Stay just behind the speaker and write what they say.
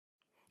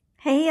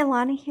Hey,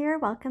 Alana here.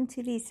 Welcome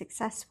to the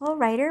Successful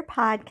Writer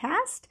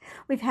Podcast.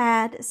 We've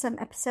had some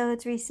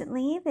episodes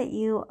recently that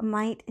you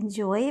might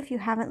enjoy if you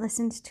haven't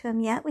listened to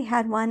them yet. We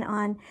had one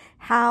on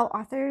how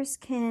authors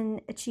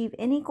can achieve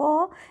any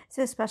goal.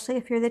 So especially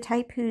if you're the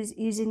type who's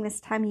using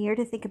this time of year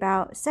to think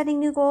about setting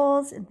new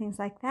goals and things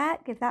like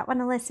that, give that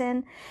one a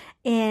listen.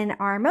 In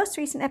our most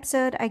recent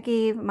episode, I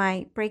gave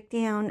my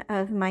breakdown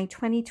of my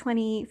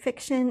 2020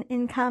 fiction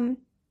income.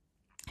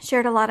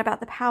 Shared a lot about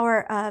the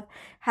power of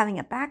having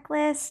a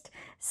backlist,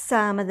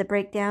 some of the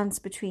breakdowns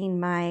between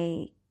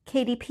my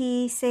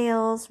KDP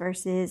sales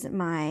versus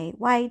my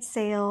wide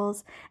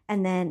sales,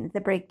 and then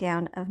the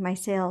breakdown of my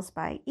sales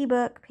by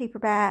ebook,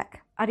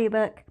 paperback,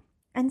 audiobook,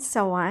 and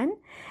so on.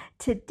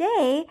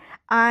 Today,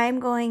 I'm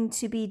going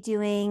to be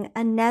doing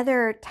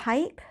another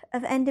type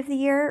of end of the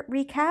year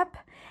recap,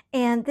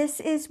 and this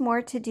is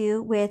more to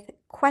do with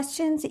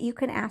questions that you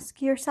can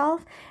ask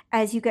yourself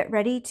as you get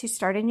ready to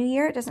start a new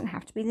year. It doesn't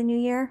have to be the new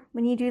year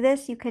when you do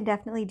this. You can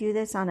definitely do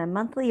this on a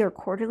monthly or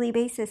quarterly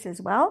basis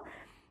as well.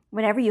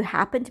 Whenever you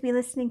happen to be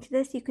listening to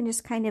this, you can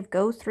just kind of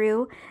go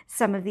through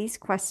some of these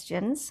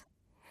questions.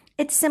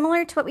 It's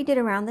similar to what we did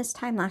around this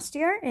time last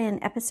year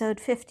in episode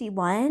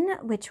 51,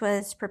 which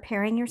was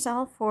preparing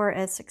yourself for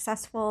a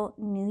successful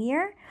new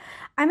year.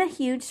 I'm a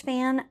huge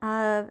fan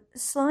of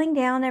slowing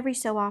down every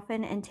so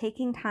often and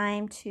taking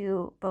time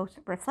to both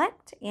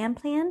reflect and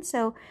plan.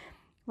 So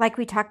like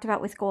we talked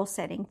about with goal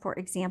setting, for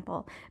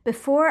example,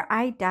 before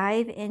I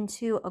dive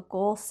into a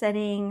goal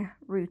setting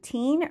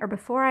routine or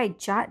before I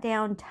jot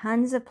down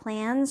tons of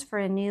plans for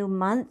a new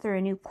month or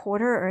a new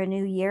quarter or a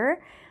new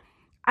year,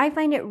 I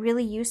find it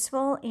really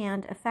useful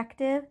and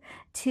effective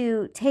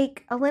to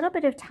take a little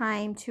bit of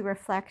time to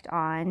reflect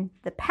on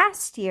the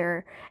past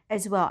year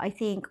as well. I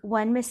think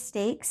one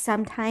mistake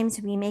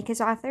sometimes we make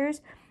as authors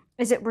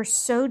is that we're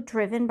so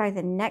driven by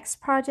the next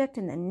project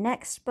and the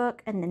next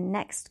book and the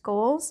next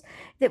goals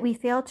that we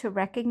fail to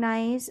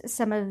recognize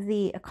some of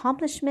the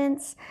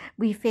accomplishments.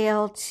 We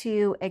fail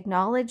to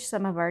acknowledge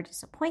some of our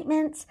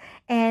disappointments,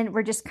 and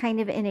we're just kind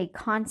of in a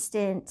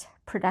constant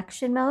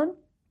production mode.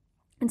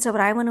 And so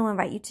what I want to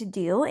invite you to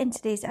do in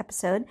today's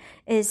episode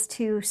is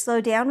to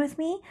slow down with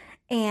me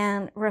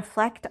and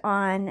reflect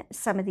on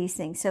some of these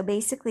things. So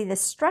basically the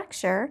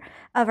structure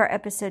of our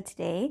episode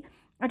today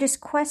are just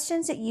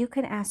questions that you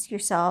can ask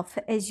yourself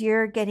as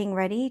you're getting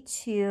ready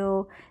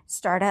to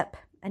start up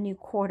a new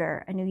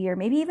quarter, a new year,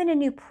 maybe even a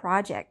new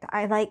project.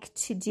 I like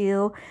to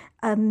do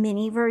a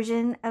mini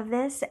version of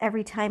this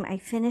every time I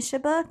finish a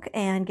book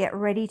and get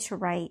ready to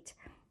write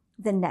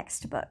the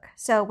next book.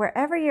 So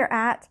wherever you're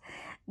at,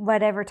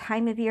 whatever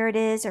time of year it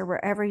is or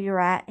wherever you're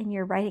at in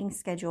your writing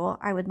schedule,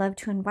 I would love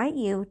to invite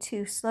you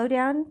to slow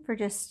down for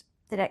just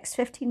the next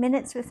 15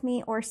 minutes with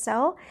me or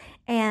so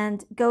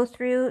and go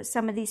through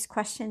some of these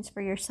questions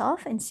for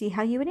yourself and see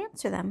how you would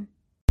answer them.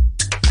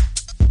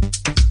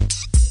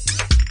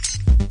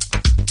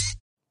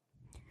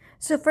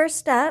 So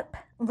first up,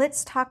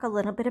 let's talk a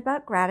little bit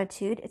about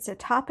gratitude. It's a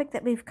topic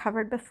that we've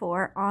covered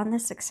before on the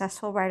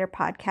Successful Writer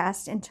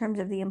Podcast in terms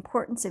of the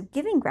importance of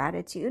giving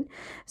gratitude.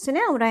 So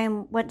now what I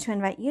want to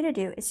invite you to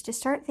do is to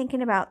start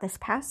thinking about this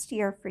past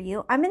year for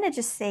you. I'm going to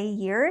just say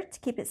year to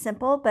keep it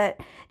simple, but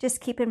just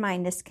keep in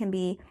mind this can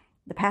be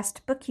the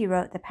past book you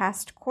wrote, the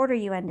past quarter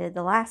you ended,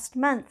 the last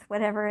month,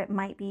 whatever it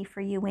might be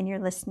for you when you're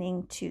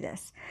listening to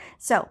this.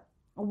 So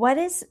what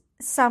is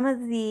some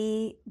of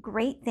the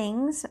great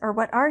things, or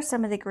what are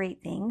some of the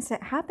great things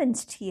that happened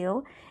to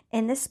you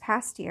in this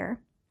past year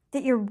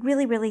that you're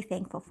really, really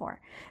thankful for?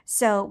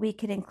 So we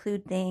could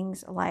include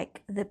things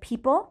like the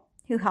people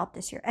who helped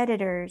us, your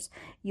editors,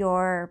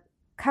 your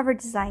cover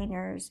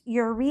designers,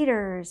 your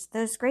readers,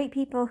 those great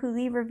people who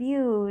leave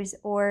reviews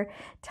or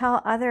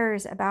tell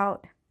others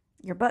about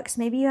your books.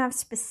 Maybe you have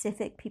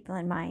specific people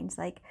in mind.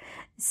 Like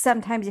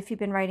sometimes if you've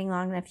been writing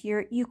long enough,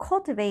 you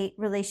cultivate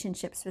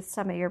relationships with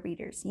some of your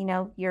readers. You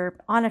know, you're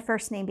on a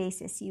first name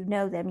basis. You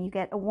know them. You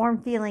get a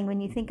warm feeling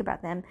when you think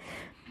about them.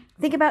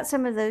 Think about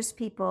some of those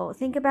people.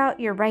 Think about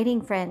your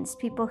writing friends,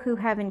 people who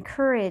have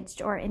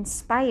encouraged or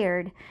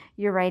inspired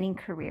your writing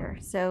career.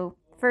 So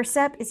first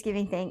up is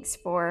giving thanks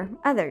for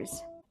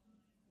others.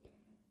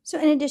 So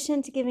in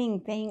addition to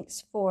giving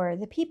thanks for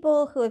the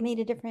people who have made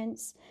a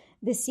difference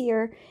this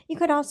year, you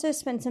could also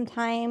spend some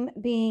time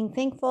being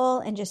thankful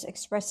and just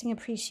expressing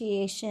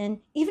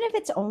appreciation, even if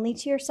it's only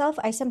to yourself.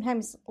 I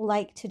sometimes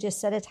like to just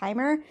set a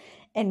timer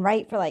and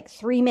write for like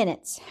 3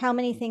 minutes. How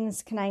many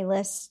things can I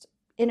list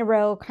in a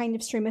row, kind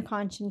of stream of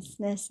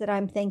consciousness that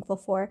I'm thankful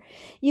for?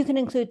 You can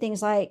include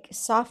things like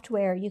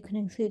software. You can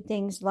include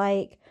things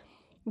like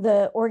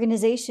the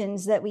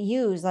organizations that we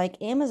use, like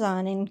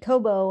Amazon and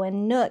Kobo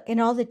and Nook, and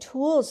all the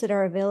tools that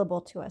are available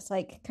to us,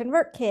 like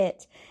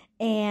ConvertKit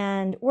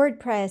and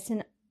WordPress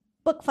and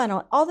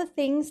BookFunnel, all the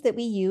things that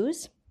we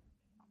use.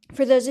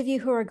 For those of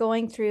you who are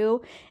going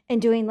through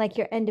and doing like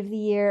your end of the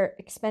year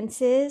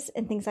expenses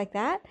and things like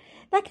that,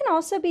 that can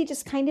also be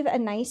just kind of a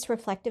nice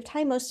reflective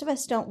time. Most of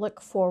us don't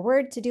look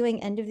forward to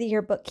doing end of the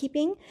year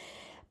bookkeeping,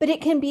 But it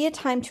can be a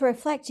time to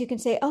reflect. You can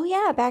say, oh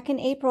yeah, back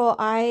in April,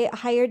 I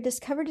hired this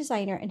cover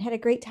designer and had a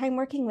great time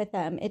working with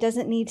them. It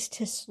doesn't need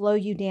to slow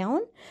you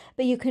down,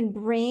 but you can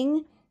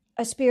bring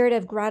a spirit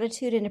of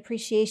gratitude and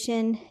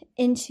appreciation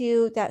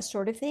into that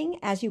sort of thing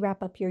as you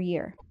wrap up your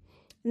year.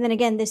 And then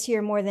again, this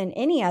year more than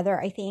any other,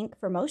 I think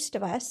for most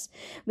of us,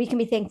 we can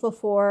be thankful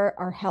for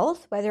our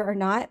health, whether or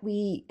not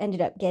we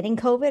ended up getting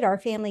COVID. Our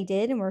family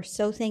did, and we're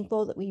so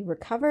thankful that we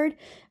recovered.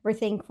 We're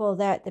thankful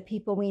that the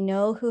people we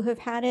know who have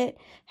had it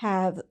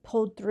have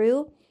pulled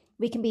through.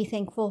 We can be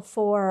thankful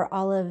for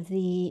all of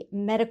the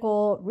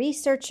medical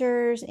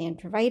researchers and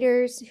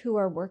providers who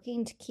are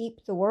working to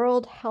keep the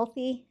world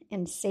healthy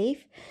and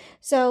safe.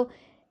 So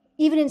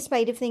even in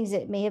spite of things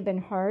that may have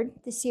been hard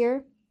this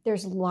year,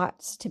 there's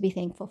lots to be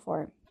thankful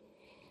for.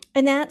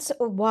 And that's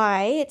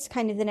why it's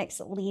kind of the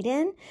next lead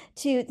in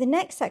to the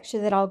next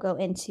section that I'll go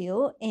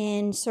into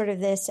in sort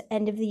of this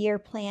end of the year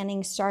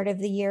planning, start of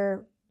the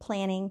year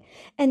planning.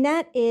 And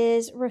that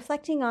is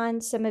reflecting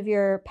on some of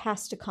your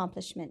past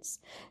accomplishments.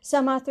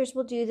 Some authors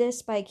will do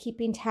this by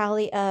keeping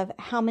tally of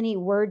how many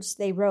words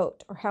they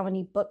wrote or how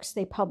many books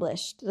they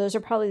published. Those are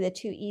probably the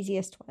two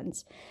easiest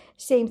ones.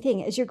 Same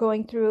thing as you're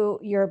going through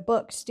your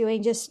books,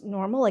 doing just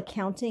normal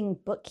accounting,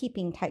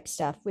 bookkeeping type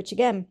stuff, which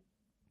again,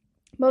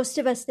 most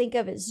of us think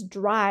of as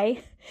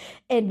dry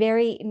and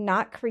very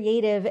not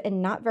creative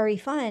and not very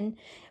fun.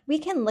 We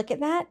can look at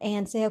that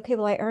and say, okay,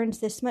 well, I earned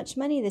this much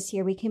money this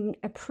year. We can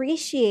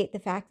appreciate the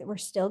fact that we're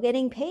still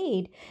getting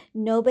paid.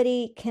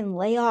 Nobody can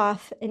lay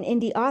off an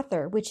indie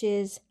author, which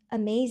is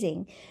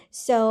amazing.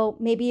 So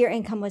maybe your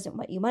income wasn't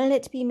what you wanted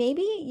it to be.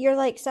 Maybe you're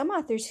like some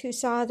authors who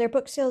saw their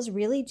book sales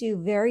really do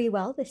very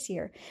well this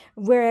year.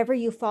 Wherever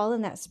you fall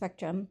in that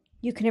spectrum,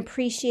 you can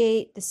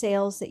appreciate the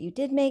sales that you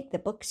did make, the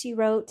books you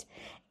wrote.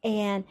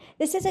 And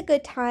this is a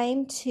good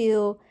time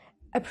to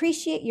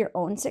appreciate your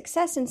own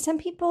success. And some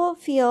people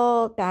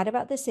feel bad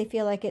about this. They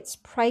feel like it's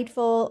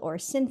prideful or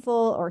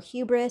sinful or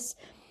hubris.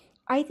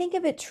 I think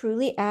of it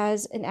truly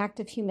as an act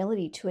of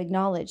humility to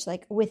acknowledge,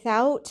 like,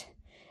 without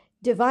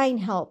divine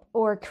help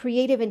or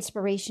creative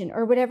inspiration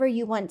or whatever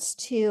you want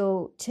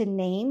to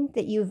name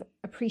that you've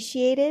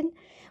appreciated,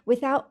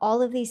 without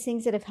all of these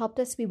things that have helped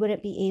us, we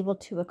wouldn't be able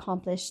to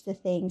accomplish the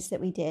things that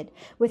we did.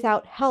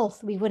 Without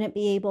health, we wouldn't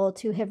be able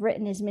to have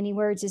written as many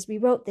words as we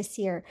wrote this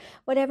year,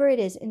 whatever it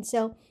is. And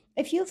so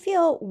if you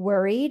feel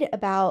worried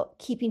about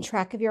keeping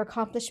track of your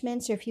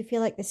accomplishments, or if you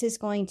feel like this is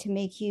going to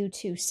make you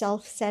too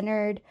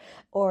self-centered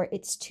or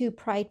it's too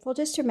prideful,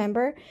 just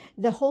remember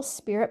the whole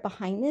spirit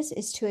behind this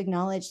is to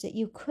acknowledge that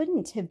you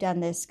couldn't have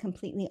done this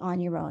completely on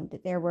your own,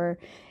 that there were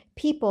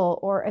people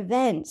or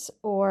events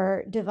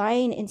or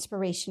divine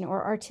inspiration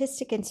or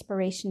artistic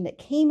inspiration that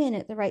came in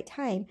at the right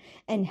time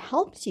and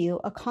helped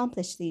you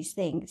accomplish these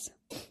things.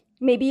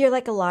 Maybe you're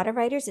like a lot of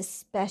writers,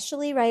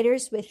 especially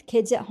writers with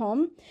kids at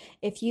home.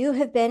 If you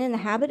have been in the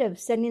habit of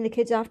sending the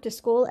kids off to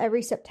school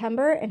every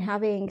September and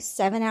having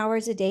 7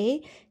 hours a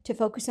day to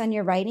focus on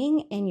your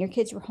writing, and your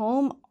kids were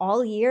home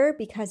all year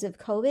because of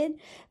COVID,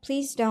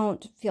 please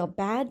don't feel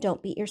bad.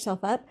 Don't beat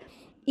yourself up.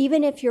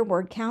 Even if your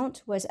word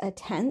count was a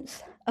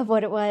tenth of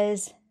what it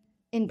was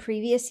in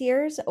previous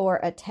years or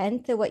a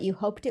tenth of what you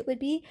hoped it would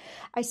be,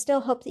 I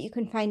still hope that you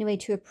can find a way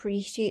to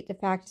appreciate the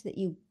fact that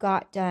you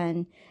got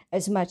done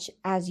as much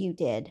as you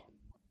did.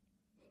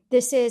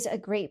 This is a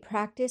great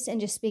practice in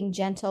just being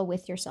gentle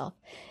with yourself.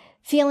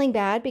 Feeling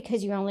bad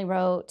because you only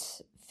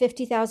wrote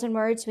 50,000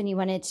 words when you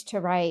wanted to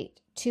write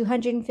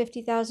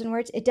 250,000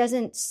 words, it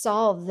doesn't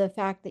solve the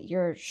fact that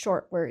you're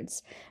short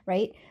words,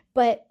 right?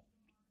 But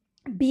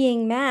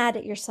being mad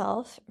at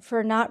yourself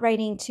for not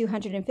writing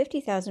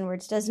 250,000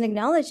 words doesn't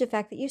acknowledge the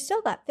fact that you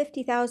still got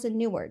 50,000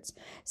 new words.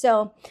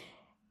 So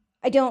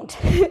I don't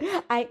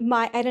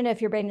know if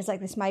your brain is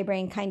like this. My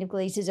brain kind of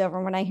glazes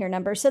over when I hear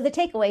numbers. So the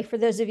takeaway for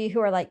those of you who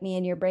are like me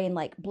and your brain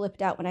like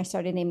blipped out when I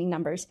started naming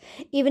numbers,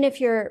 even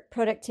if your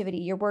productivity,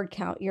 your word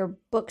count, your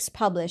books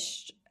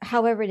published,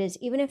 however it is,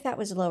 even if that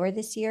was lower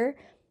this year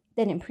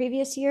than in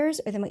previous years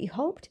or than what you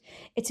hoped,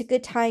 it's a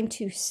good time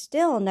to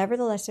still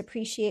nevertheless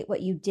appreciate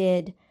what you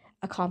did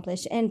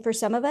accomplish. And for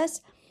some of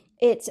us,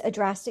 it's a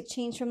drastic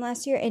change from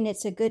last year, and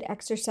it's a good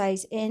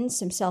exercise in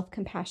some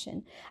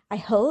self-compassion. I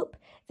hope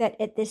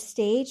that at this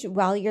stage,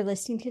 while you're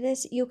listening to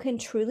this, you can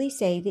truly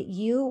say that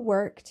you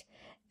worked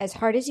as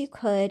hard as you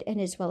could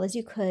and as well as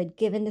you could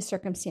given the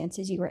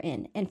circumstances you were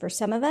in. And for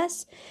some of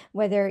us,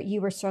 whether you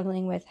were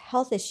struggling with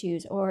health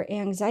issues or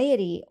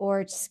anxiety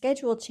or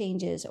schedule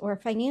changes or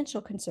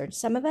financial concerns,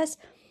 some of us,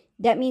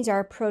 that means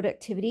our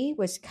productivity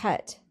was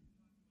cut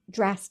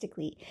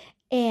drastically.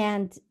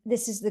 And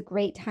this is the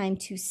great time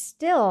to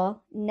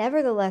still,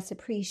 nevertheless,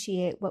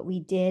 appreciate what we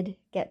did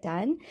get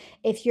done.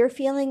 If you're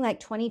feeling like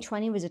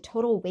 2020 was a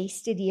total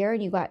wasted year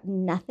and you got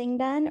nothing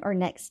done or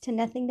next to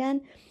nothing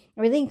done,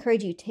 I really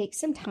encourage you, take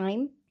some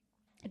time,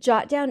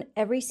 jot down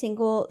every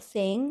single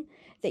thing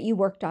that you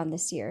worked on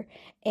this year.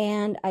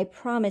 And I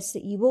promise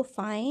that you will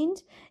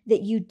find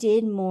that you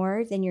did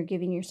more than you're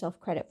giving yourself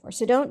credit for.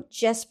 So don't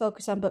just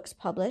focus on books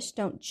published.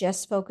 Don't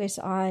just focus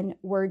on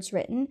words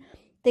written.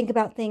 Think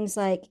about things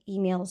like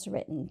emails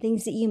written,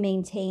 things that you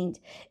maintained.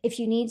 If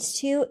you need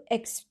to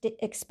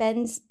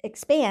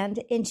expand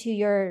into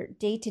your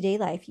day-to-day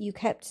life, you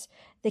kept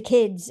the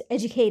kids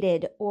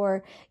educated,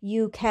 or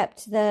you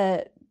kept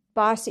the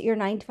boss at your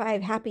 9 to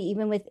 5 happy,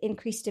 even with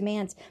increased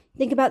demands.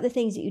 Think about the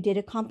things that you did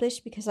accomplish,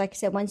 because like I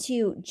said, once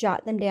you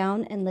jot them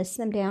down and list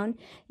them down,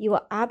 you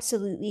will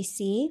absolutely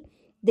see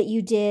that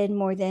you did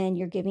more than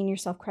you're giving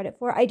yourself credit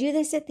for. I do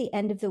this at the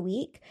end of the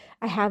week.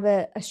 I have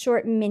a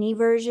short mini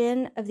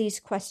version of these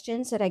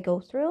questions that I go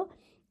through.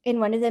 And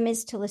one of them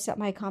is to list out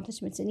my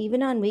accomplishments. And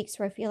even on weeks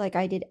where I feel like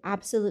I did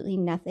absolutely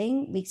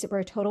nothing, weeks that were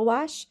a total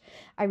wash,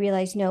 I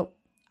realized, no,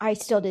 I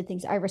still did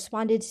things. I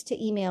responded to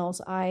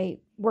emails. I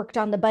worked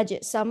on the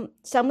budget. Some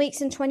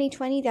weeks in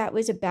 2020, that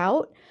was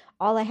about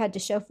all I had to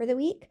show for the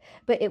week,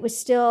 but it was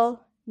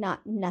still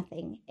not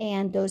nothing.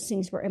 And those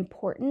things were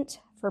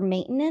important for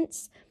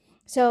maintenance.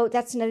 So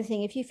that's another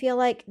thing. If you feel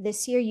like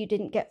this year you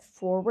didn't get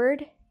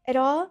forward at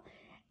all,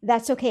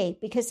 that's okay,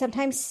 because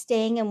sometimes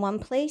staying in one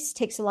place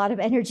takes a lot of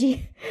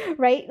energy,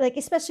 right? Like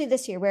especially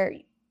this year where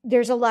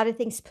there's a lot of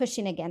things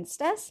pushing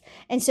against us.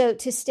 And so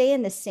to stay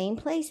in the same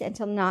place and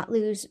to not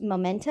lose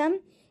momentum,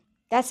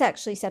 that's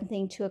actually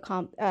something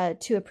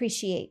to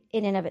appreciate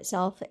in and of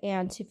itself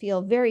and to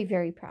feel very,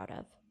 very proud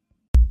of.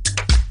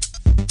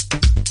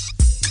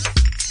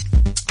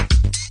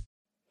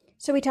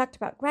 So we talked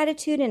about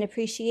gratitude and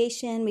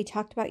appreciation. We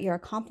talked about your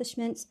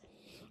accomplishments.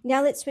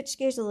 Now let's switch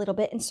gears a little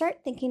bit and start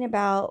thinking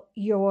about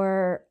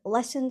your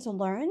lessons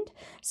learned.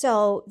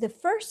 So the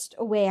first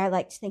way I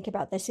like to think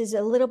about this is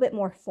a little bit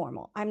more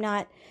formal. I'm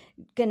not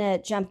going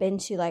to jump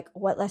into like,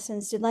 what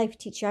lessons did life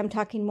teach you? I'm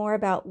talking more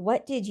about,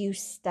 what did you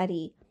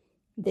study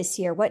this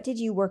year? What did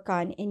you work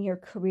on in your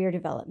career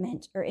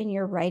development or in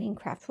your writing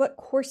craft? What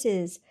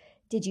courses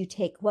did you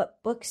take?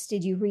 What books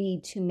did you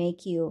read to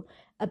make you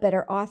a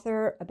better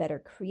author, a better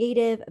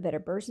creative, a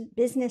better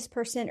business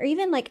person, or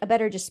even like a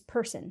better just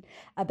person,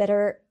 a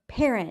better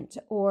parent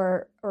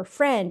or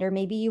friend, or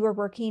maybe you were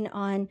working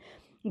on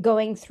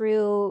going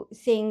through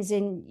things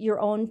in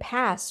your own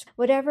past.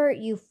 Whatever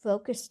you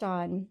focused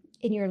on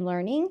in your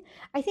learning,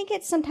 I think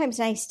it's sometimes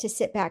nice to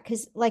sit back,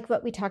 because like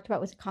what we talked about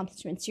with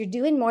accomplishments, you're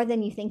doing more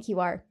than you think you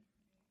are.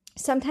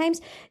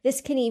 Sometimes you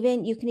can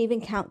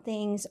even count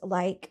things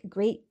like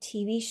great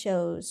TV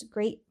shows,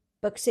 great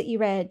books that you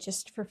read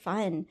just for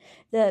fun.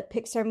 The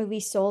Pixar movie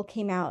Soul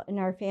came out and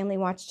our family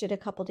watched it a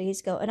couple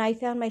days ago, and I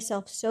found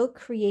myself so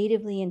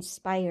creatively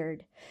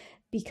inspired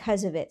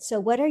because of it. So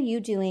what are you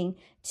doing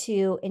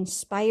to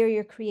inspire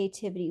your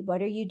creativity?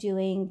 What are you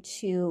doing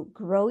to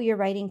grow your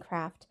writing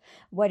craft?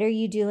 What are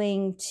you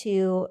doing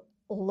to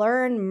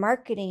learn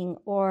marketing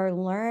or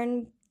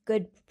learn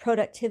good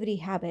productivity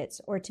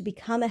habits or to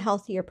become a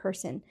healthier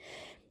person?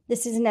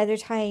 This is another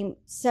time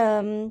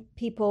some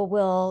people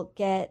will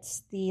get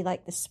the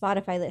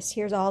Spotify list.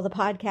 Here's all the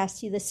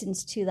podcasts you listened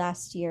to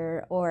last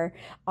year, or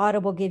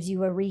Audible gives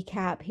you a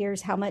recap.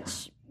 Here's how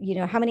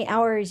many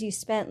hours you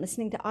spent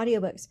listening to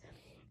audiobooks.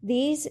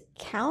 These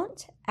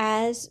count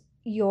as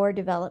your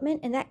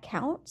development, and that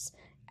counts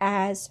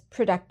as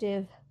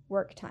productive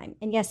work time.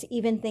 And yes,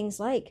 even things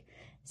like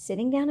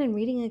sitting down and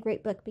reading a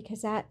great book,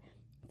 because that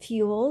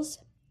fuels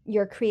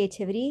your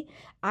creativity.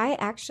 I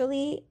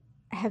actually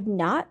have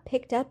not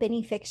picked up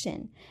any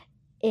fiction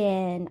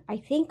in, I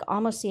think,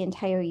 almost the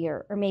entire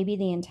year, or maybe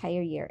the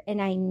entire year.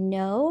 And I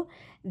know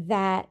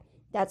that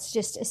that's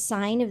just a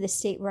sign of the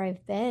state where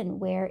I've been,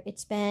 where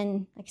it's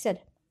been, like I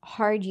said, a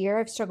hard year.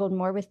 I've struggled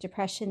more with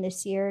depression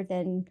this year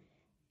than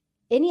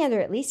any other,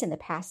 at least in the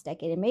past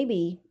decade, and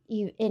maybe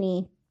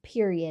any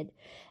period.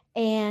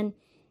 And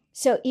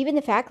so even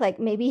the fact, like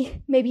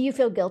maybe you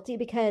feel guilty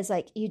because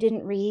like you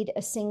didn't read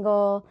a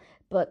single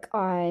book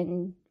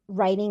on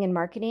writing and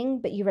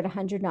marketing, but you read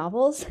 100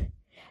 novels.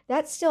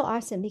 That's still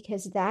awesome,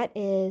 because that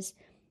is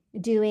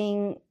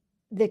doing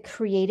the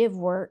creative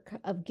work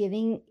of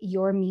giving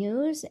your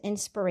muse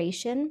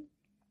inspiration,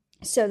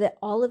 so that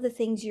all of the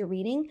things you're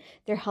reading,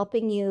 they're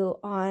helping you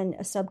on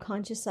a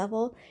subconscious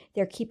level.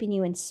 They're keeping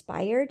you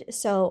inspired.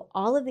 So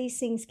all of these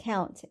things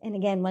count. And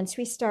again, once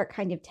we start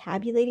kind of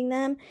tabulating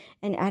them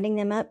and adding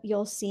them up,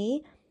 you'll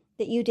see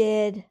that you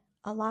did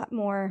a lot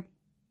more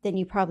than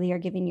you probably are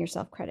giving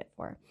yourself credit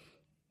for.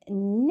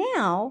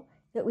 Now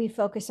that we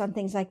focus on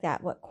things like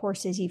that, what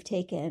courses you've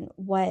taken,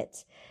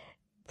 what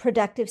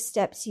productive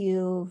steps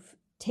you've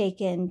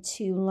taken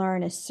to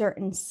learn a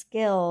certain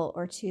skill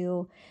or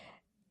to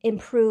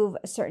improve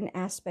a certain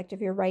aspect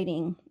of your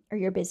writing or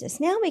your business.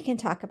 Now we can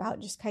talk about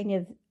just kind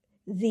of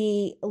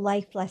the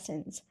life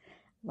lessons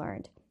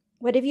learned.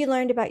 What have you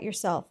learned about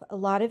yourself? A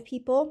lot of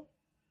people,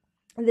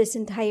 this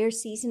entire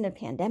season of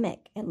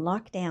pandemic and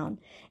lockdown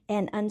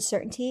and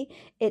uncertainty,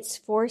 it's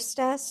forced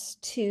us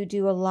to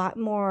do a lot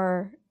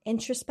more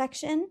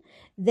introspection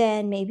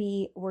than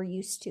maybe we're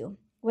used to.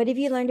 What have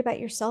you learned about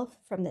yourself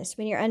from this?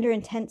 When you're under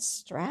intense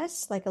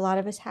stress, like a lot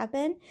of us have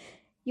been,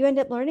 you end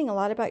up learning a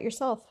lot about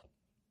yourself.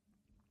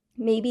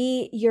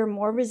 Maybe you're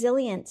more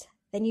resilient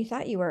than you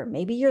thought you were.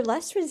 Maybe you're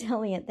less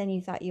resilient than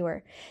you thought you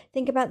were.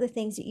 Think about the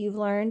things that you've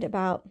learned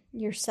about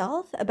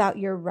yourself, about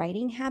your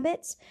writing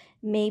habits.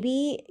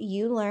 Maybe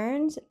you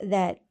learned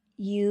that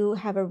you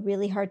have a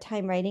really hard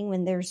time writing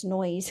when there's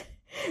noise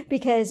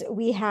because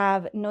we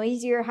have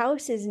noisier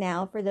houses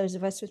now for those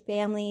of us with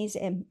families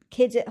and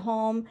kids at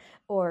home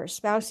or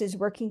spouses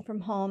working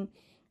from home.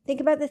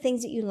 Think about the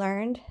things that you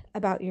learned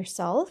about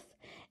yourself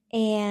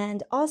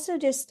and also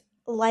just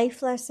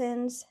life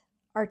lessons,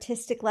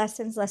 artistic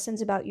lessons,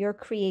 lessons about your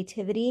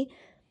creativity.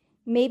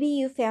 Maybe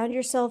you found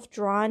yourself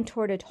drawn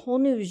toward a whole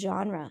new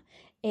genre.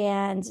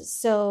 And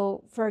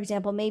so, for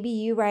example, maybe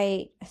you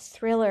write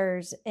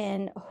thrillers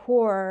and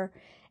horror.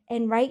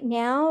 And right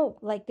now,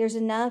 like there's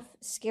enough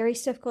scary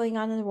stuff going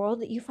on in the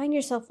world that you find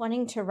yourself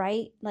wanting to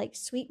write like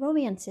sweet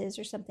romances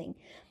or something.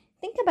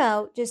 Think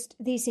about just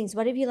these things.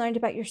 What have you learned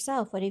about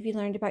yourself? What have you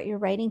learned about your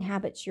writing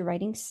habits, your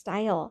writing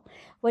style?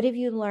 What have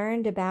you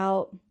learned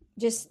about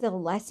just the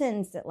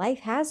lessons that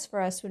life has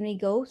for us when we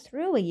go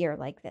through a year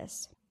like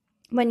this?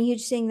 One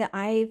huge thing that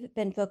I've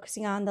been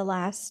focusing on the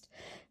last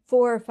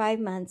 4 or 5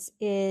 months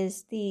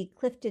is the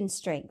Clifton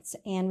Strengths.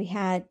 And we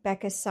had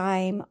Becca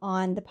Syme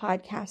on the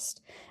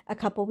podcast a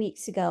couple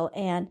weeks ago,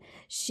 and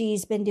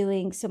she's been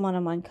doing some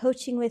one-on-one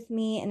coaching with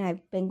me, and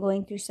I've been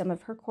going through some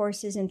of her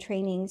courses and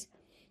trainings,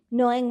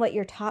 knowing what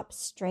your top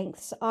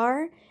strengths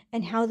are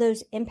and how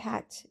those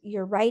impact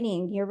your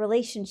writing, your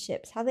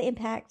relationships, how they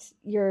impact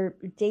your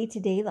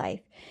day-to-day life.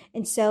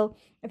 And so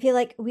I feel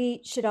like we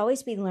should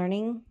always be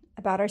learning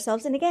about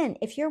ourselves. And again,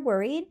 if you're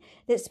worried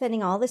that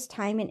spending all this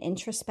time in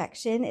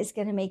introspection is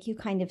going to make you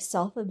kind of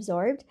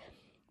self-absorbed,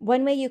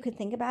 one way you could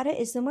think about it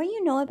is the more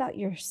you know about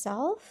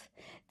yourself,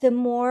 the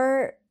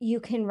more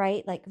you can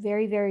write like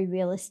very, very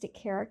realistic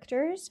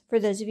characters for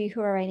those of you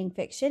who are writing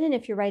fiction. And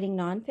if you're writing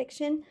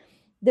nonfiction,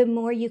 the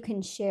more you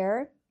can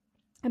share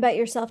about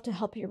yourself to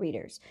help your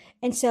readers.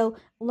 And so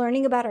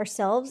learning about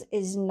ourselves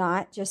is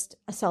not just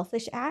a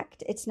selfish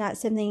act. It's not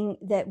something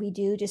that we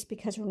do just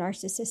because we're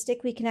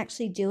narcissistic. We can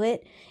actually do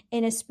it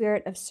in a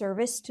spirit of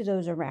service to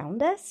those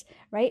around us,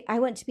 right? I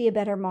want to be a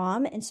better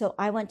mom. And so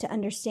I want to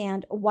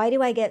understand, why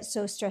do I get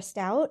so stressed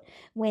out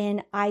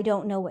when I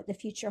don't know what the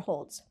future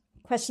holds?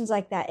 Questions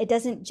like that. It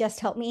doesn't just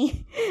help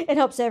me. It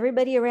helps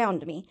everybody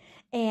around me.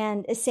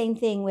 And the same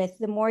thing with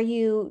the more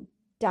you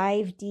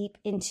dive deep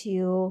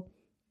into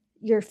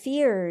your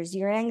fears,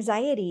 your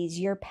anxieties,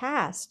 your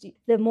past,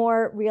 the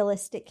more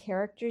realistic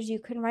characters you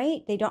can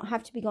write. They don't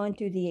have to be going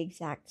through the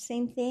exact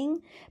same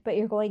thing, but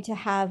you're going to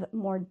have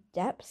more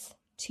depth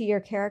to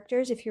your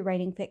characters if you're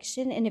writing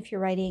fiction. And if you're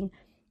writing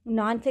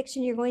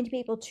nonfiction, you're going to be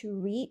able to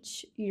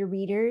reach your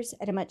readers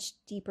at a much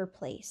deeper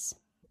place.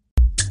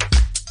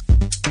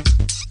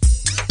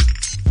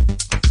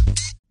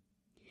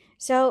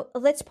 So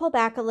let's pull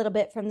back a little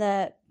bit from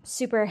the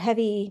super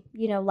heavy,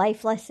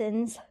 life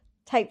lessons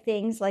type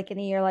things like in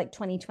a year like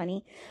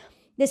 2020.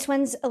 This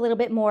one's a little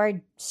bit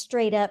more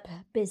straight up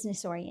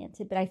business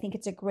oriented, but I think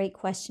it's a great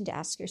question to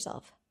ask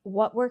yourself.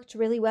 What worked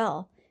really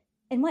well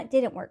and what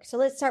didn't work? So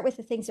let's start with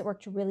the things that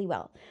worked really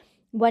well.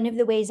 One of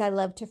the ways I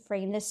love to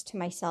frame this to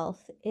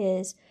myself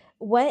is,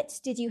 what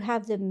did you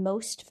have the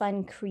most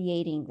fun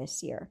creating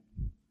this year?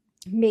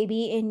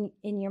 Maybe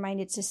in your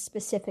mind, it's a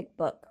specific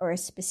book or a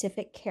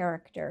specific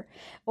character,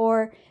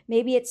 or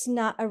maybe it's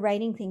not a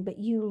writing thing, but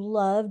you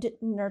loved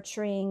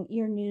nurturing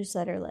your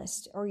newsletter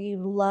list, or you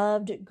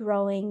loved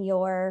growing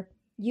your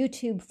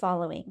YouTube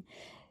following.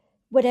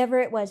 Whatever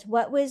it was,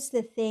 what was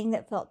the thing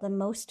that felt the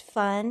most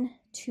fun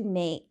to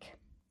make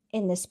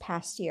in this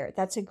past year?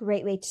 That's a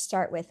great way to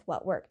start with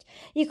what worked.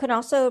 You can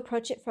also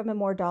approach it from a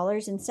more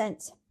dollars and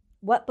cents.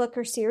 What book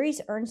or series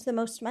earns the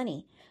most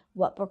money?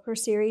 What book or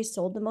series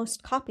sold the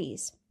most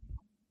copies?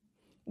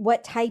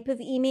 What type of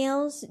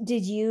emails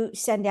did you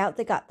send out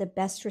that got the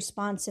best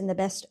response and the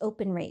best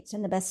open rates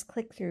and the best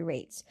click-through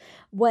rates?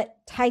 What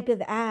type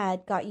of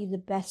ad got you the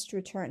best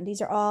return?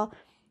 These are all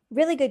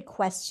really good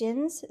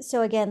questions.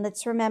 So again,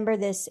 let's remember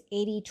this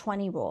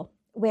 80-20 rule,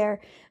 where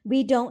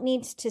we don't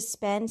need to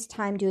spend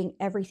time doing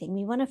everything.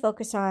 We want to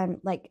focus on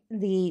like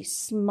the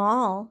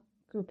small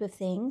group of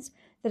things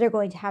that are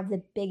going to have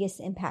the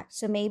biggest impact.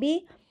 So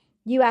maybe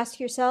you ask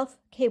yourself,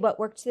 okay, what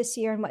worked this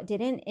year and what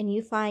didn't? And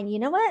you find, you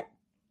know what?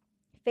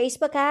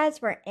 Facebook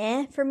ads were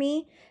for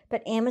me,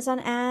 but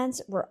Amazon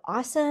ads were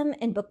awesome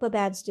and BookBub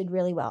ads did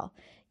really well.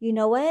 You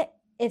know what?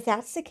 If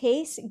that's the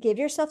case, give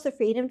yourself the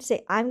freedom to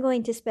say, I'm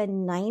going to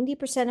spend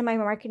 90% of my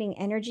marketing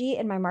energy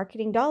and my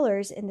marketing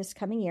dollars in this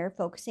coming year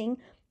focusing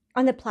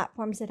on the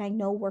platforms that I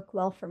know work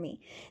well for me.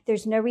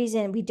 There's no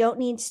reason. We don't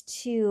need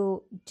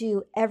to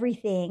do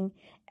everything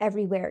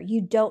everywhere.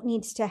 You don't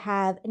need to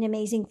have an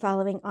amazing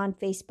following on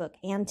Facebook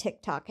and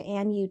TikTok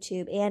and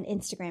YouTube and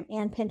Instagram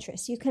and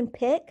Pinterest. You can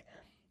pick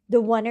the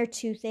one or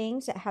two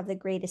things that have the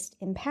greatest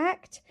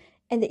impact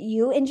and that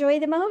you enjoy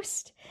the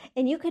most,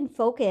 and you can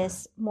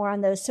focus more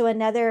on those. So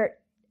another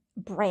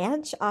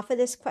branch off of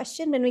this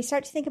question, when we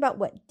start to think about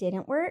what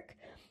didn't work,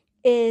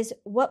 is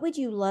what would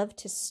you love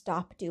to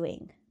stop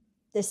doing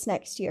this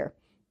next year?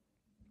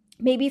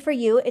 Maybe for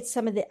you, it's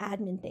some of the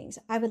admin things.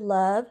 I would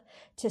love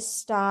to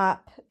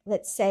stop,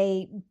 let's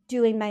say,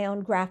 doing my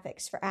own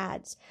graphics for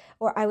ads,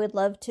 or I would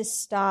love to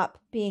stop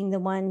being the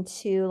one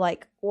to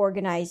like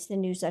organize the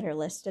newsletter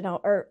list and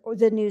or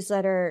the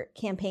newsletter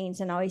campaigns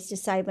and always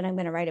decide what I'm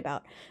going to write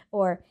about.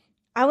 Or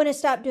I want to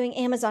stop doing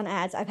Amazon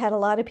ads. I've had a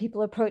lot of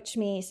people approach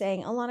me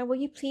saying, Alana, will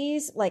you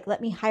please let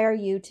me hire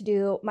you to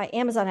do my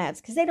Amazon ads?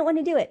 Because they don't want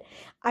to do it.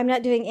 I'm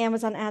not doing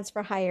Amazon ads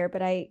for hire,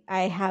 but I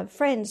have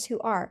friends who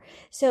are.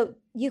 So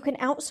you can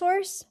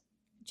outsource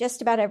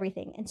just about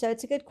everything. And so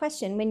it's a good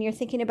question when you're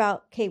thinking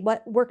about, okay,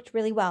 what worked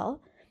really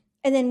well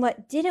and then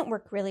what didn't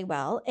work really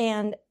well.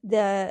 And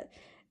the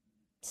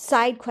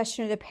side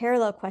question or the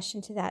parallel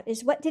question to that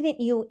is, what didn't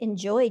you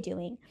enjoy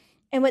doing?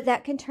 And what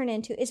that can turn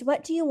into is,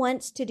 what do you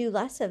want to do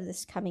less of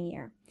this coming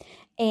year?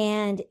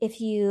 And if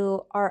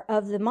you are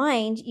of the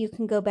mind, you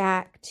can go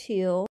back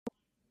to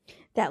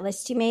that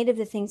list you made of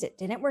the things that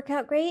didn't work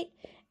out great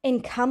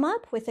and come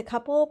up with a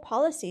couple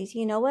policies.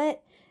 You know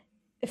what?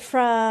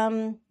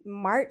 From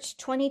March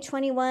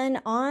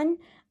 2021 on,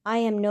 I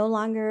am no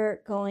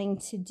longer going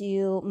to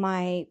do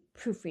my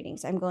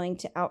proofreadings. I'm going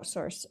to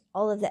outsource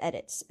all of the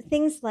edits,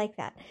 things like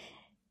that.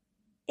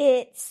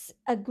 It's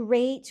a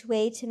great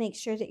way to make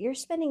sure that you're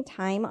spending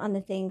time on the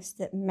things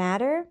that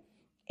matter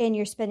and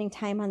you're spending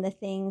time on the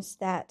things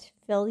that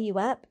fill you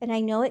up. And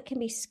I know it can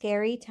be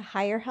scary to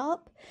hire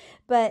help,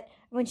 but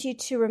I want you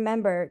to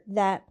remember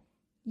that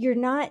you're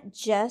not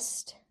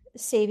just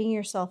saving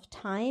yourself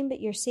time,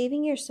 but you're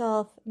saving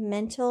yourself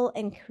mental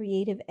and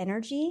creative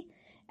energy.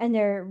 And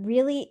there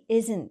really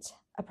isn't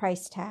a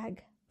price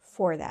tag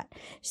for that.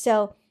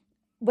 So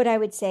what I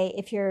would say,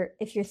 if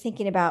you're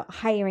thinking about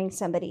hiring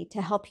somebody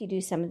to help you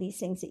do some of these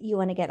things that you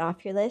want to get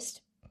off your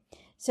list,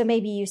 so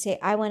maybe you say,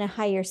 I want to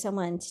hire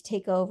someone to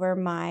take over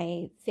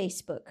my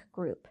Facebook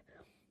group,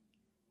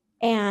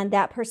 and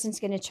that person's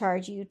going to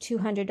charge you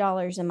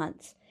 $200 a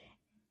month.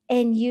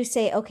 And you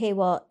say, okay,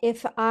 well,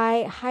 if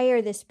I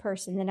hire this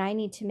person, then I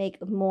need to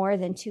make more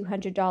than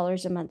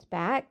 $200 a month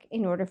back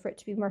in order for it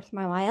to be worth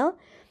my while.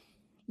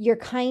 You're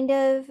kind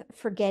of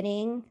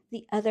forgetting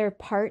the other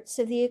parts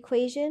of the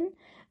equation,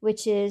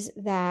 which is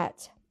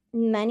that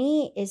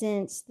money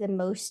isn't the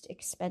most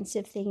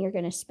expensive thing you're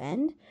going to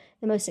spend.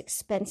 The most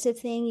expensive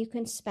thing you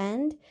can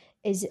spend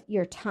is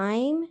your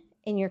time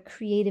and your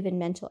creative and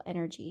mental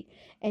energy.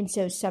 And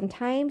so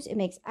sometimes it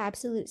makes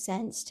absolute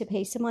sense to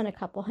pay someone a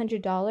couple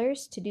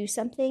 $100s to do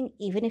something,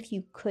 even if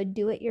you could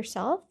do it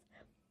yourself,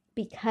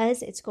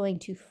 because it's going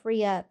to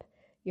free up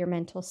your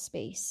mental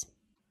space.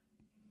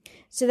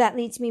 So that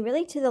leads me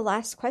really to the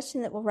last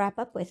question that we'll wrap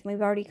up with.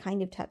 We've already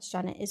kind of touched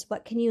on it, is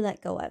what can you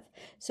let go of?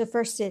 So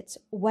first it's,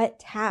 what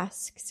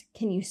tasks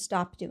can you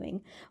stop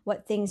doing?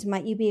 What things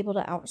might you be able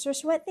to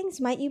outsource? What things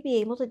might you be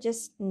able to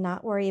just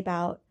not worry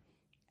about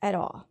at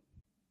all?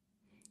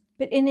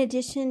 But in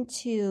addition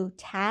to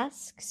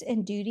tasks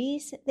and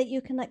duties that you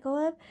can let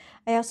go of,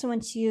 I also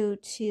want you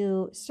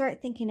to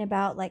start thinking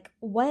about,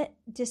 what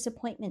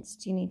disappointments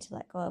do you need to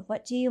let go of?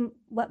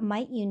 What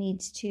might you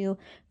need to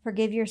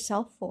forgive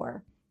yourself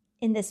for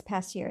in this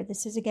past year?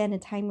 This is, again, a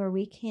time where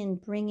we can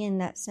bring in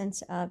that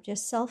sense of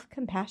just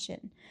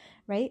self-compassion,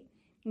 right?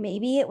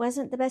 Maybe it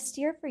wasn't the best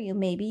year for you.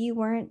 Maybe you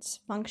weren't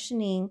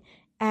functioning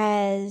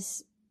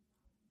as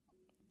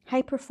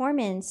high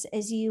performance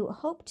as you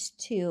hoped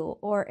to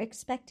or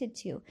expected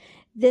to.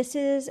 This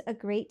is a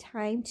great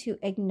time to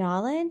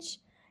acknowledge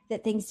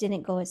that things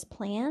didn't go as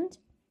planned,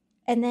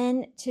 and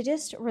then to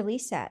just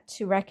release that,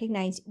 to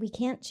recognize we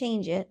can't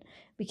change it.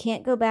 We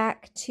can't go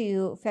back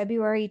to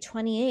February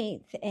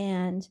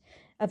 28th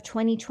of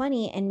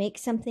 2020 and make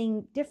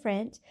something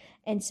different.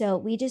 And so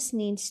we just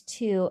need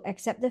to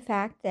accept the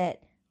fact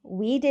that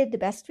we did the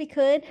best we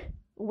could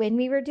when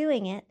we were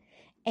doing it.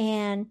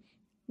 And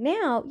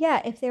now,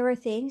 if there are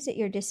things that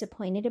you're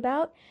disappointed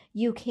about,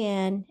 you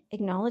can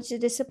acknowledge the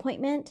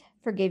disappointment,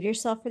 forgive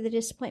yourself for the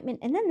disappointment.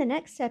 And then the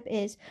next step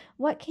is,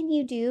 what can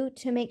you do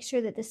to make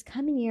sure that this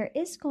coming year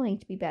is going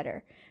to be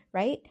better,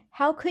 right?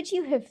 How could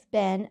you have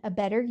been a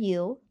better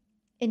you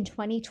in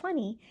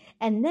 2020?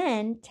 And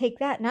then take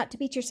that, not to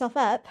beat yourself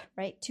up,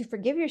 right? To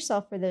forgive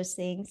yourself for those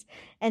things.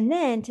 And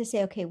then to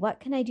say, okay, what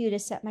can I do to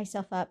set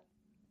myself up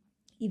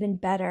even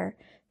better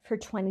for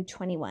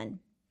 2021?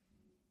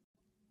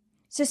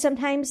 So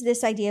sometimes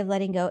this idea of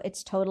letting go,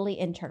 it's totally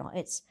internal.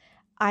 It's,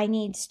 I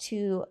need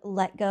to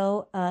let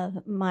go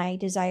of my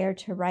desire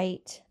to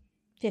write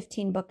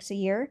 15 books a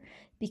year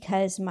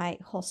because my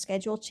whole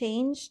schedule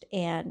changed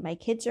and my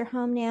kids are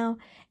home now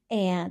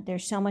and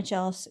there's so much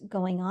else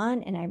going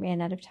on and I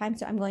ran out of time.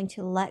 So I'm going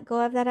to let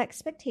go of that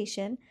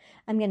expectation.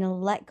 I'm going to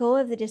let go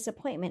of the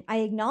disappointment.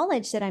 I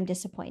acknowledge that I'm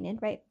disappointed,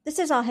 right? This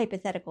is all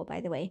hypothetical,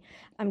 by the way.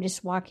 I'm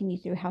just walking you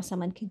through how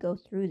someone could go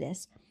through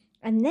this.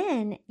 And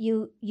then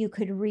you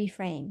could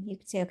reframe. You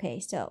could say, okay,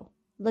 so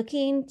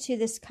looking to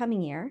this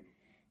coming year,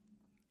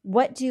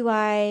 what do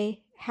I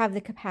have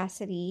the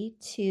capacity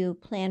to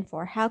plan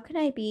for? How can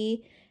I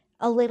be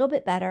a little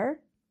bit better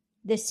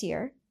this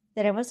year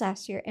than I was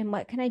last year? And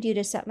what can I do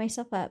to set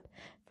myself up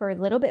for a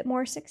little bit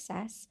more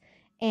success?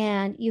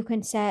 and you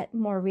can set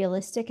more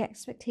realistic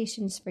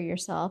expectations for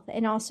yourself.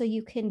 And also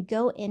you can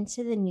go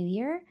into the new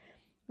year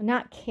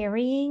not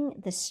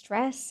carrying the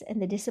stress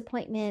and the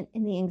disappointment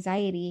and the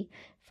anxiety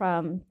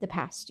from the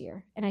past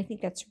year. And I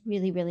think that's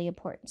really, really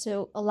important.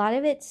 So a lot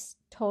of it's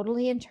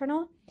totally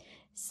internal.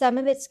 Some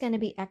of it's going to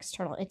be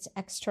external. It's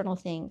external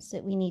things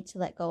that we need to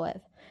let go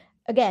of.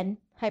 Again,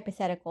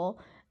 hypothetical,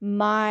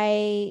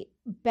 my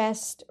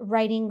best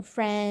writing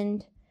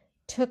friend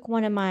took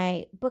one of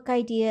my book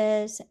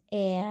ideas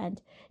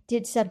and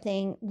did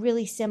something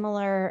really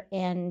similar,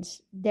 and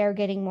they're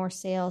getting more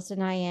sales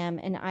than I am,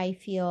 and I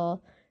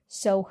feel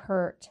so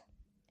hurt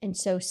and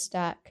so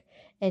stuck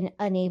and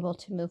unable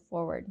to move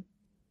forward.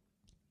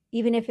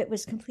 Even if it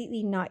was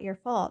completely not your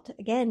fault.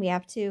 Again,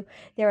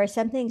 there are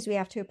some things we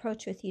have to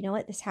approach with, you know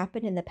what, this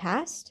happened in the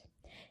past.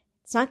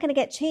 It's not going to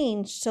get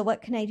changed. So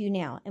what can I do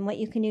now? And what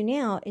you can do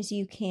now is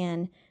you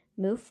can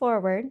move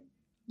forward.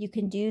 You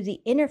can do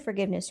the inner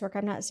forgiveness work.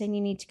 I'm not saying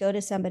you need to go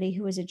to somebody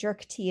who was a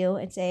jerk to you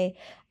and say,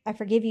 I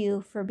forgive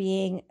you for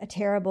being a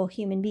terrible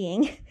human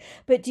being,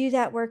 but do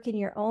that work in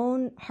your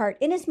own heart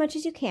in as much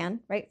as you can,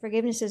 right?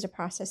 Forgiveness is a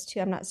process too.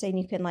 I'm not saying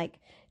you can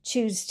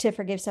choose to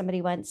forgive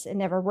somebody once and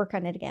never work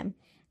on it again.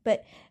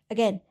 But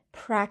again,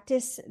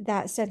 practice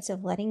that sense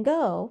of letting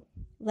go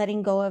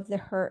of the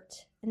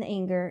hurt and the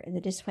anger and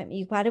the disappointment.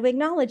 You've got to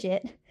acknowledge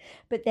it,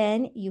 but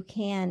then you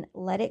can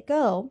let it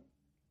go.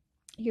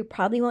 You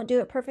probably won't do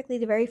it perfectly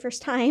the very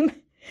first time,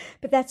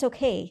 but that's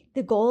okay.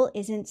 The goal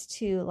isn't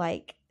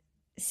to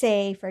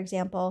say, for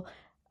example,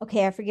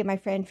 okay, I forgive my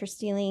friend for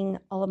stealing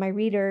all of my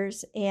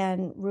readers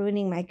and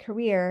ruining my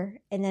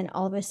career. And then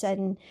all of a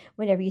sudden,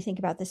 whenever you think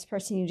about this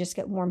person, you just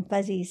get warm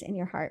fuzzies in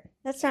your heart.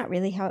 That's not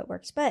really how it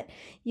works, but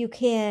you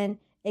can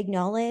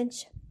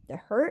acknowledge the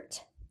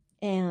hurt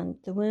and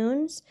the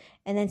wounds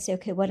and then say,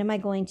 okay, what am I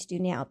going to do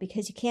now?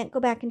 Because you can't go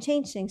back and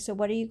change things. So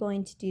what are you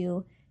going to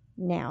do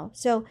now?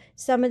 So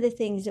some of the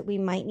things that we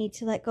might need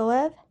to let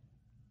go of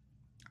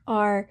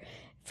are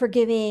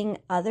forgiving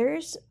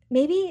others.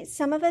 Maybe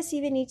some of us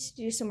even need to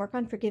do some work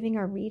on forgiving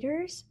our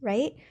readers,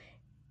 right?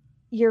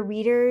 Your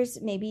readers,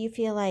 maybe you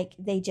feel like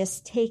they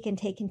just take and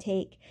take and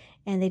take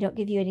and they don't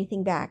give you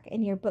anything back,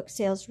 and your book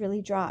sales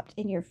really dropped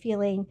and you're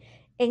feeling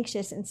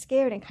anxious and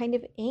scared and kind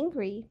of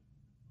angry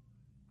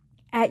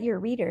at your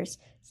readers.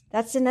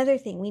 That's another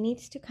thing. We need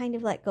to kind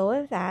of let go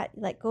of that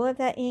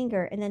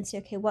anger, and then say,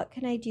 okay, what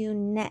can I do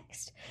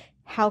next?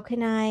 How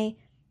can I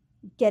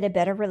get a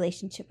better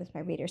relationship with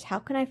my readers? How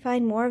can I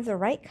find more of the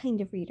right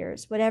kind of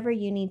readers? Whatever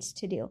you need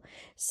to do.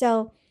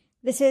 So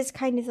this is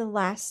kind of the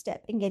last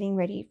step in getting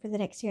ready for the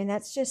next year. And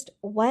that's just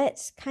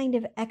what kind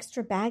of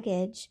extra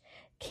baggage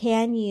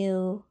can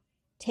you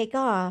take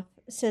off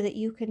so that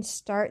you can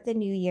start the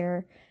new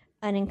year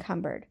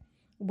unencumbered?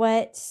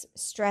 What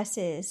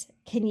stresses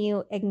can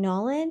you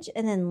acknowledge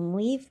and then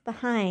leave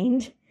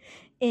behind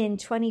in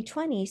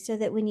 2020 so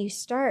that when you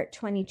start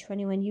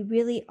 2021, you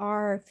really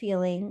are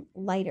feeling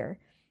lighter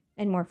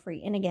and more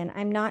free? And again,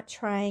 I'm not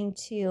trying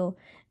to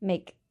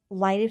make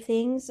light of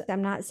things.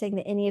 I'm not saying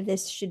that any of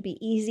this should be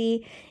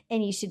easy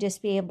and you should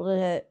just be able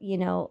to,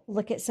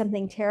 look at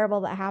something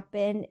terrible that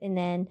happened and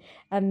then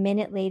a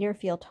minute later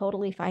feel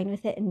totally fine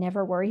with it and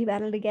never worry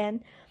about it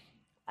again.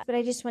 But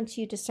I just want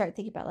you to start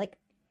thinking about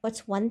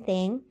what's one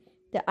thing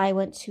that I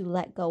want to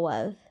let go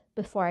of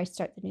before I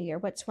start the new year?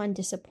 What's one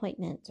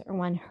disappointment or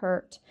one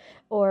hurt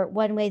or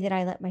one way that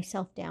I let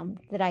myself down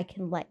that I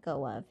can let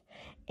go of?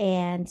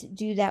 And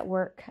do that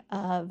work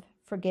of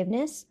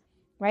forgiveness,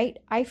 right?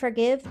 I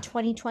forgive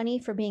 2020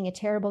 for being a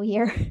terrible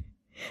year.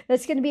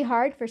 That's going to be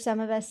hard for some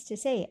of us to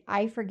say.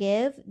 I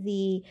forgive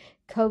the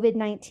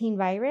COVID-19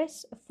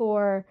 virus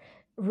for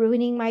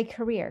ruining my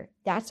career.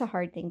 That's a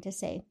hard thing to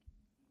say.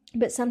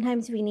 But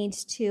sometimes we need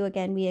to,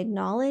 again, we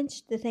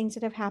acknowledge the things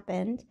that have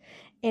happened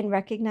and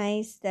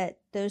recognize that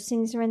those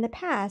things are in the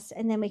past.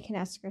 And then we can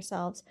ask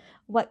ourselves,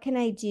 what can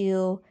I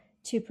do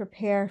to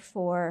prepare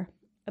for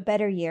a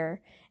better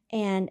year?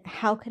 And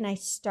how can I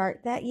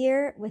start that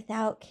year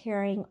without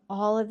carrying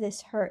all of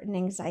this hurt and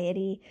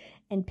anxiety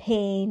and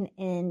pain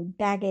and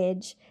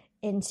baggage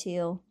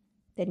into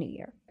the new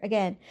year?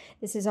 Again,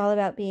 this is all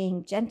about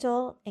being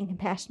gentle and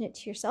compassionate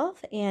to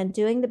yourself and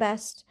doing the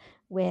best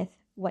with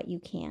what you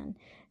can.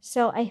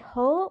 So I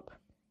hope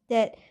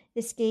that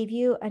this gave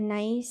you a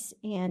nice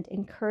and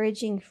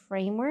encouraging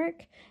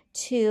framework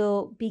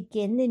to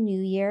begin the new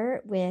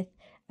year with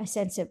a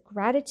sense of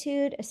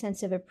gratitude, a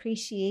sense of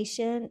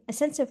appreciation, a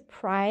sense of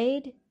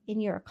pride in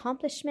your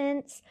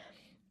accomplishments,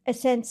 a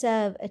sense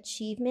of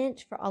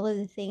achievement for all of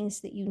the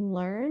things that you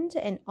learned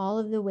and all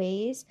of the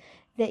ways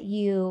that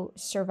you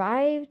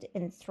survived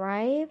and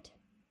thrived.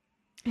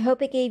 I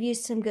hope it gave you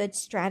some good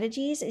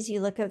strategies as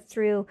you look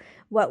through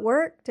what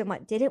worked and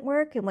what didn't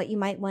work and what you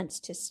might want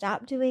to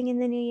stop doing in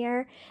the new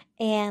year.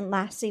 And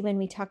lastly, when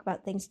we talk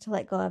about things to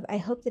let go of, I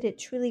hope that it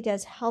truly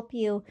does help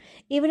you,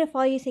 even if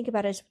all you think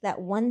about is that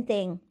one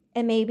thing,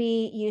 and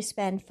maybe you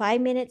spend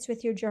 5 minutes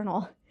with your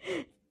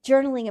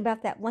journaling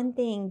about that one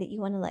thing that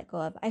you want to let go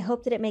of. I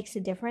hope that it makes a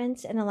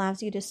difference and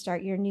allows you to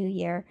start your new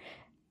year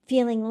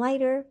feeling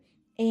lighter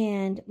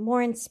and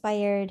more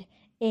inspired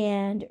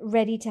and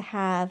ready to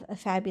have a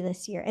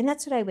fabulous year. And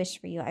that's what I wish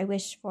for you. I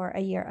wish for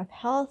a year of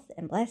health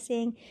and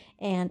blessing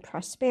and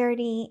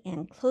prosperity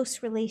and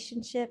close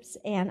relationships.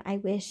 And I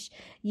wish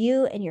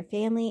you and your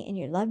family and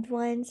your loved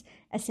ones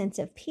a sense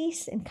of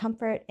peace and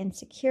comfort and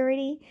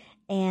security.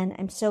 And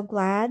I'm so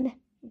glad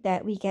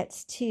that we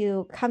get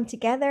to come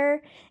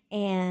together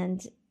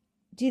and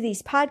do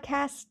these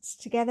podcasts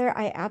together.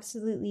 I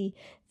absolutely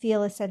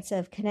feel a sense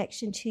of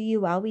connection to you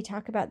while we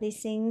talk about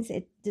these things.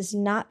 It does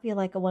not feel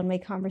like a one-way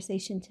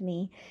conversation to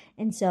me.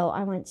 And so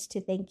I want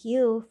to thank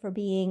you for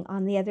being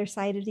on the other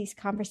side of these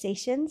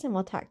conversations, and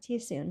we'll talk to you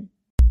soon.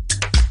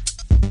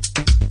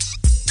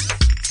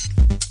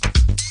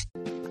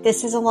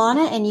 This is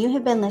Alana, and you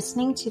have been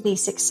listening to the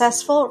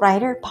Successful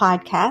Writer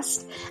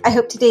Podcast. I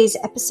hope today's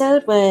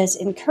episode was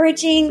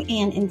encouraging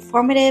and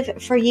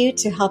informative for you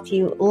to help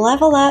you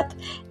level up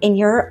in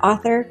your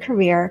author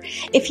career.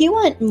 If you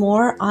want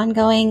more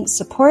ongoing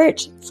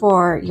support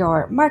for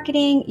your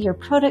marketing, your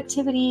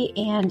productivity,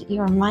 and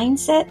your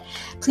mindset,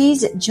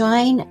 please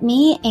join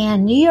me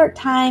and New York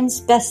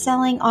Times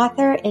bestselling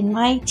author and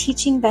my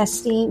teaching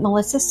bestie,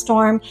 Melissa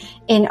Storm,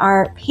 in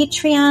our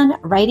Patreon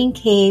Writing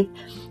Cave.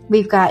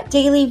 We've got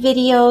daily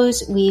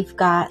videos, we've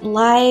got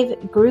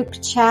live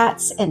group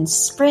chats and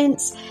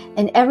sprints,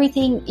 and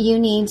everything you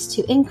need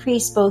to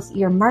increase both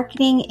your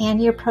marketing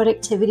and your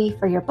productivity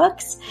for your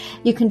books.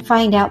 You can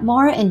find out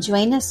more and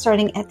join us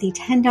starting at the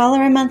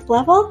 $10 a month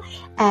level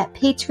at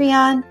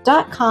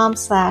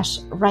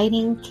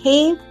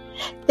patreon.com/writingcave.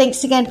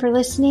 Thanks again for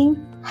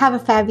listening. Have a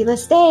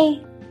fabulous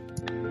day.